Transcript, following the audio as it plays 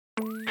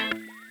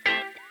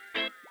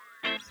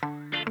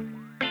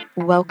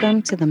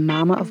Welcome to the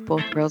Mama of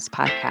Both Worlds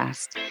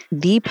podcast,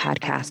 the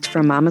podcast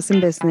for mamas in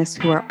business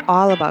who are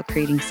all about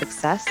creating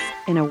success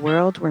in a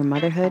world where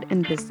motherhood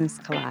and business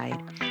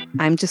collide.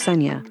 I'm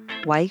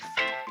Jasenia, wife,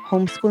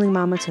 homeschooling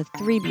mama to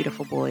 3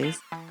 beautiful boys,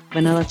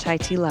 vanilla chai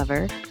tea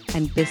lover,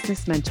 and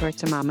business mentor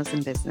to mamas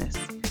in business.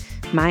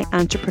 My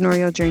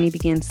entrepreneurial journey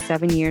began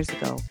 7 years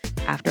ago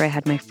after I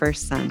had my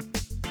first son.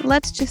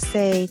 Let's just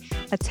say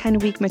a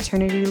 10-week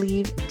maternity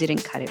leave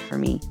didn't cut it for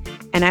me,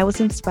 and I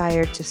was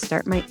inspired to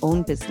start my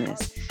own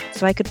business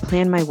so I could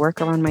plan my work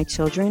around my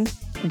children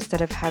instead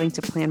of having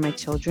to plan my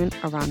children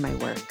around my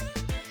work.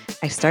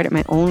 I started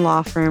my own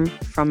law firm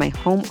from my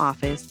home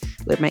office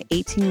with my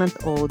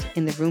 18-month-old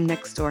in the room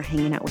next door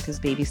hanging out with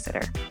his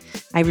babysitter.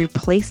 I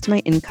replaced my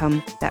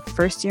income that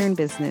first year in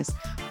business,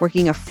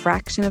 working a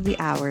fraction of the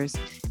hours,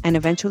 and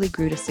eventually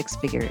grew to 6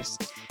 figures.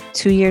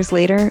 2 years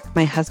later,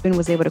 my husband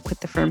was able to quit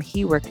the firm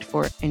he worked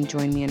for and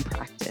join me in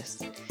practice.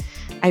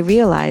 I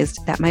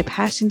realized that my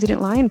passion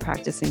didn't lie in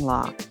practicing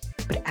law,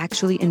 but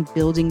actually in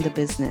building the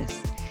business.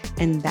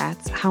 And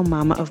that's how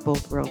Mama of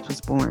Both Worlds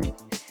was born.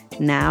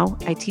 Now,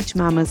 I teach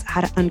mamas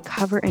how to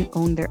uncover and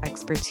own their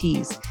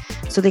expertise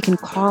so they can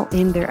call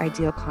in their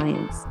ideal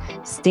clients,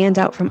 stand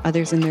out from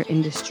others in their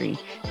industry,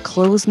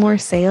 close more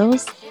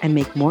sales, and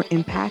make more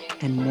impact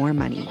and more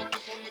money.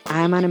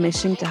 I'm on a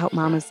mission to help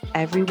mamas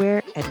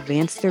everywhere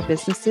advance their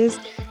businesses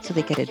so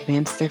they can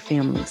advance their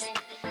families.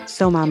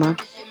 So, mama,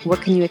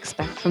 what can you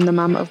expect from the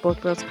Mama of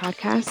Both Worlds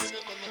podcast?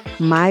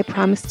 My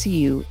promise to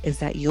you is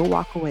that you'll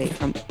walk away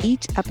from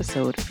each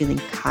episode feeling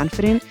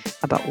confident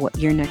about what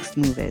your next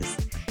move is.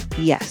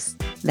 Yes,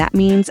 that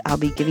means I'll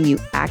be giving you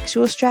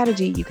actual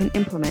strategy you can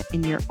implement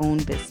in your own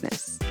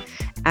business.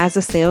 As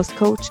a sales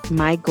coach,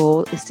 my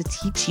goal is to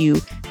teach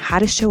you how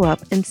to show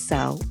up and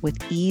sell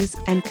with ease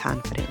and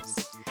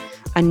confidence.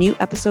 A new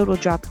episode will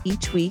drop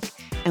each week,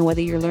 and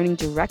whether you're learning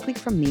directly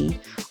from me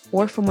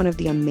or from one of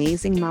the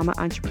amazing mama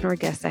entrepreneur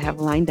guests I have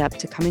lined up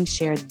to come and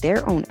share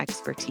their own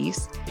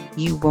expertise,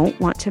 you won't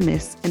want to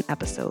miss an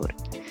episode.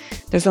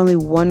 There's only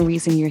one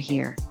reason you're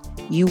here.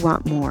 You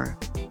want more.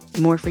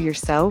 More for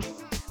yourself,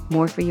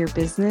 more for your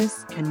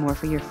business, and more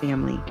for your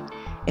family.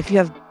 If you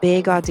have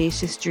big,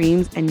 audacious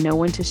dreams and no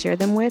one to share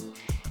them with,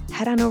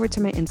 head on over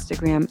to my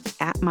Instagram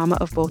at Mama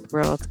of Both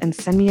Worlds and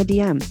send me a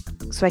DM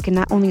so I can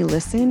not only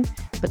listen,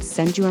 but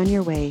send you on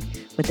your way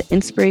with the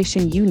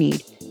inspiration you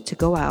need to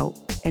go out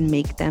and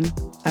make them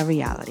a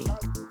reality.